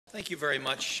Thank you very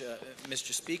much,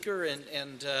 Mr. Speaker.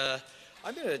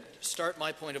 I'm going to start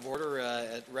my point of order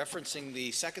at referencing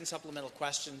the second supplemental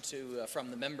question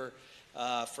from the member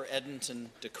for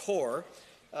Edmonton-Decore.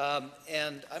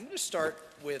 And I'm going to start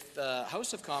with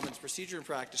House of Commons Procedure and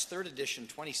Practice, 3rd edition,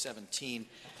 2017,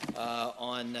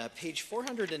 on page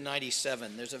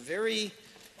 497. There's a very,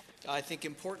 I think,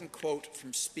 important quote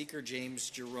from Speaker James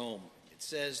Jerome. It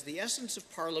says, "The essence of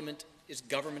Parliament is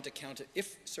government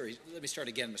let me start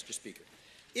again, Mr. Speaker.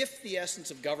 If the essence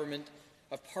of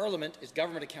Parliament is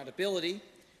government accountability,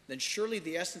 then surely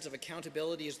the essence of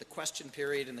accountability is the question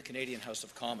period in the Canadian House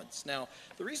of Commons." Now,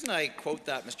 the reason I quote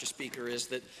that, Mr. Speaker, is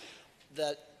that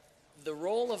the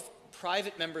role of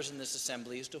private members in this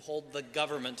Assembly is to hold the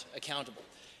government accountable.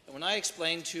 And when I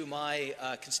explain to my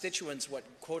constituents what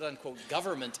quote-unquote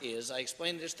government is, I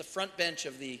explain that it's the front bench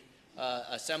of the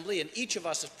Assembly, and each of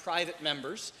us as private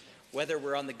members, whether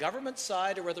we're on the government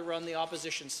side or whether we're on the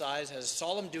opposition side, has a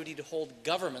solemn duty to hold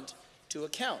government to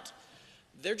account.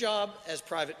 Their job as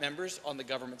private members on the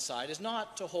government side is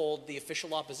not to hold the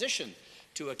official opposition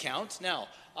to account. Now,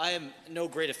 I am no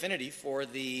great affinity for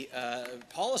the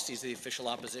policies of the official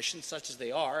opposition, such as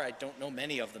they are. I don't know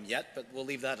many of them yet, but we'll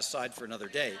leave that aside for another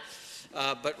day.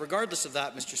 But regardless of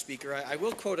that, Mr. Speaker, I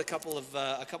will quote a couple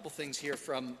things here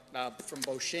from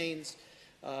Beauchesne's.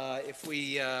 If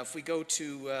we go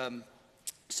to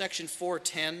Section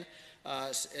 410,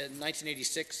 in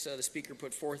 1986, the Speaker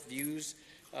put forth views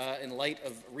in light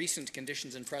of recent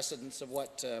conditions and precedents of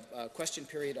what question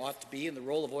period ought to be and the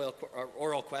role of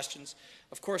oral questions.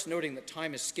 Of course, noting that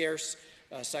time is scarce,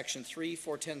 Section 3,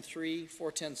 410.3,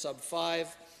 410 sub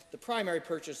 5, the primary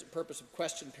purpose of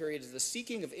question period is the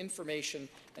seeking of information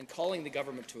and calling the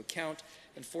government to account,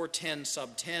 and 410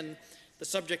 sub 10, the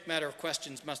subject matter of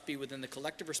questions must be within the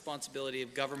collective responsibility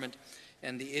of government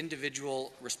and the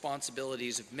individual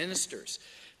responsibilities of ministers.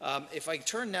 If I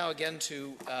turn now again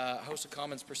to House of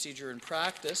Commons Procedure and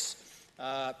Practice,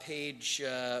 page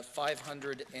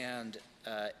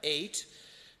 508,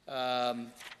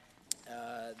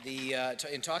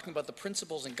 in talking about the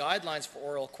principles and guidelines for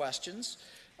oral questions,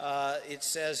 it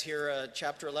says here,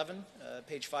 Chapter 11,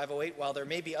 page 508, while there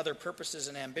may be other purposes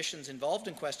and ambitions involved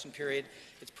in question period,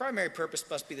 its primary purpose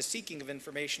must be the seeking of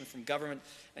information from government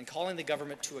and calling the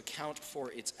government to account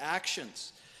for its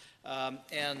actions.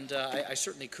 I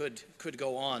certainly could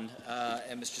go on,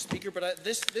 Mr. Speaker, but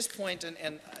this point,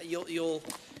 and you'll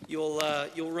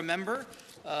remember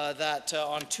that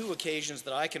on two occasions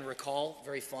that I can recall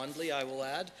very fondly, I will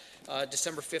add,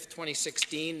 December 5th,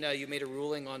 2016, you made a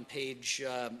ruling on page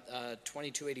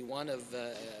 2281 of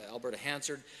Alberta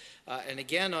Hansard, and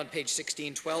again on page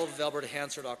 1612 of Alberta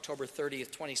Hansard, October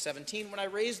 30th, 2017, when I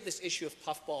raised this issue of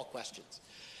puffball questions.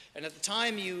 And at the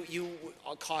time, you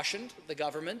cautioned the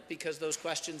government because those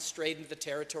questions strayed into the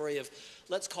territory of,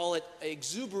 let's call it,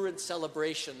 exuberant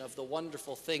celebration of the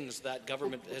wonderful things that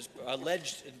government has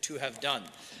alleged to have done.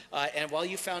 And while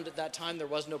you found at that time there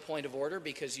was no point of order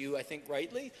because you, I think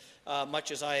rightly,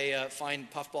 much as I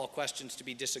find puffball questions to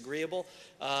be disagreeable,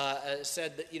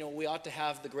 said that we ought to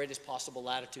have the greatest possible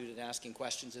latitude in asking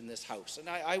questions in this House. And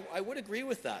I would agree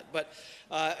with that. But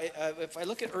if I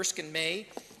look at Erskine May,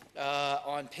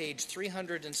 on page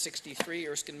 363,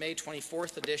 Erskine May,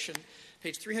 24th edition,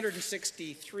 page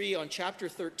 363 on Chapter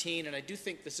 13, and I do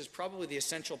think this is probably the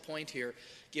essential point here,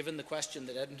 given the question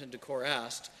that Edmonton-Decore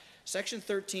asked. Section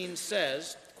 13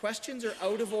 says, questions are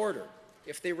out of order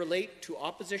if they relate to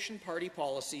opposition party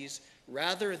policies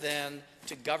rather than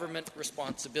to government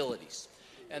responsibilities.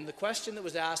 And the question that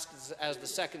was asked as the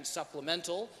second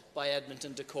supplemental by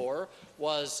Edmonton-Decore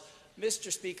was,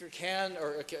 Mr. Speaker, can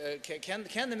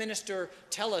the minister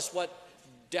tell us what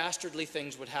dastardly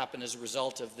things would happen as a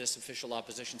result of this official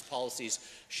opposition's policies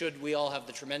should we all have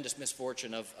the tremendous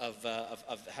misfortune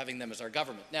of having them as our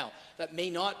government? Now, that may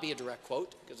not be a direct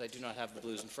quote because I do not have the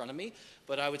blues in front of me,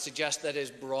 but I would suggest that is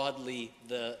broadly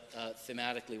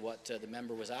thematically what the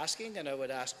member was asking, and I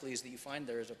would ask, please, that you find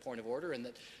there is a point of order and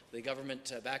that the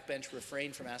government backbench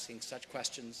refrain from asking such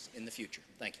questions in the future.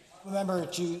 Thank you. Remember,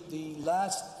 to the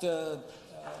last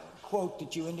quote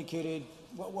that you indicated,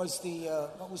 what was the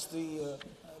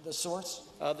source?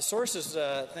 The source is,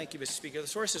 thank you, Mr. Speaker. The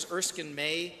source is Erskine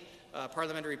May,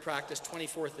 Parliamentary Practice,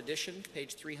 24th edition,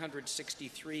 page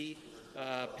 363,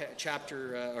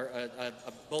 chapter or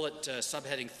a bullet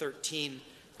subheading 13.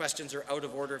 Questions are out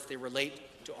of order if they relate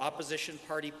to opposition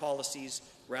party policies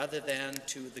rather than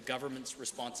to the government's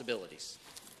responsibilities.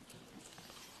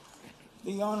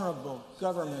 The Honourable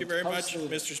Government. Thank you very much,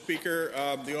 Mr. Speaker.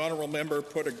 The Honourable Member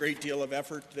put a great deal of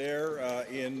effort there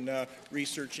in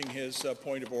researching his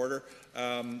point of order.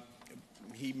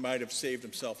 he might have saved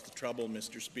himself the trouble,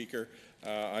 Mr. Speaker.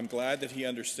 I'm glad that he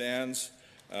understands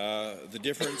the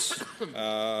difference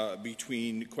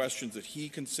between questions that he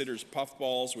considers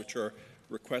puffballs, which are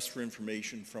requests for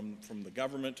information from the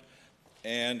government,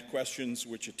 and questions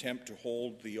which attempt to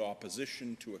hold the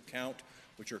opposition to account,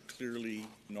 which are clearly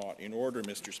not in order,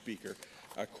 Mr. Speaker.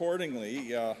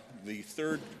 Accordingly, the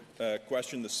third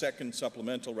question, the second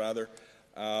supplemental rather,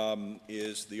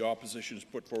 is the opposition has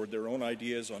put forward their own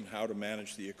ideas on how to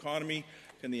manage the economy.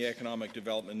 Can the Economic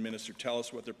Development Minister tell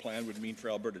us what their plan would mean for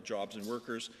Alberta jobs and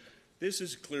workers? This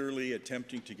is clearly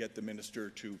attempting to get the minister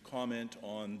to comment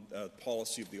on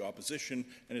policy of the opposition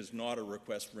and is not a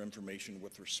request for information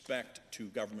with respect to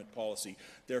government policy.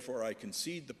 Therefore, I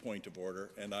concede the point of order,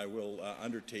 and I will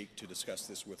undertake to discuss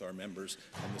this with our members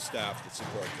and the staff that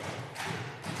support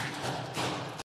them.